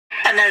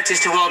A notice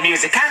to all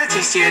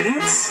musicality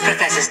students.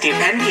 Professor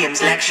Stipendium's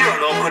lecture on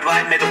awkward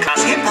white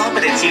middle-class hip-hop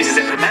and its use as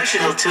a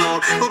promotional tool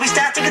will be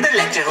starting in the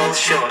lecture hall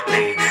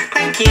shortly.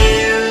 Thank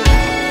you.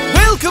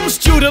 Welcome,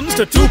 students,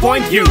 to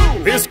 2.U.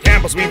 This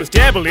campus we've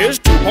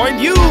established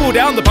 2.U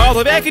down the path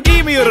of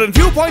academia and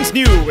viewpoints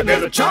new. And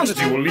there's a chance that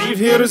you will leave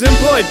here as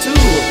employed too.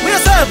 We're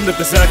certain that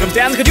the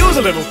circumstance could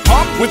use a little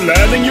pop. With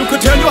learning, you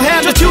could turn your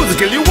hand to choose the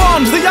skill you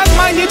want. The young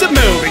mind needs a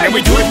molding, and we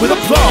do it with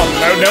aplomb.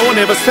 Though no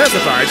one ever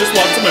specifies just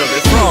what to mold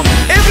it from.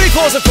 Every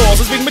course, of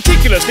course, has been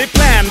meticulously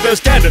planned. Though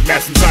standard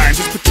maths and science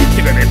is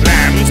particularly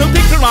bland. So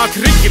pick from our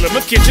curriculum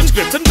of kitchen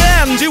scripts and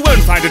bands. You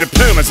won't find a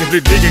diploma simply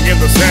digging in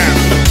the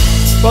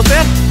sand. What's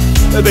that?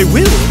 They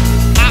will.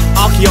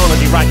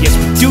 Archaeology, right, yes,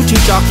 we do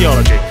teach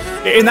archaeology.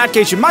 In that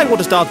case, you might want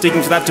to start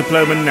digging for that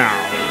diploma now,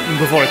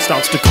 before it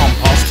starts to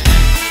compost.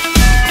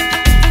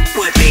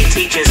 Would-be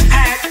teacher's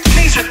pet,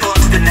 please report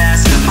to the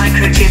nurse for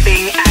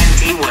microchipping and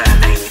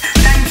deworming.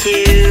 Thank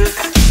you.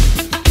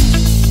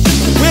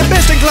 We're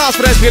best in class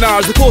for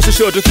espionage. The course is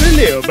sure to thrill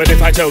you, but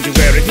if I told you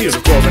where it is,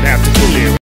 of course I'd have to kill you.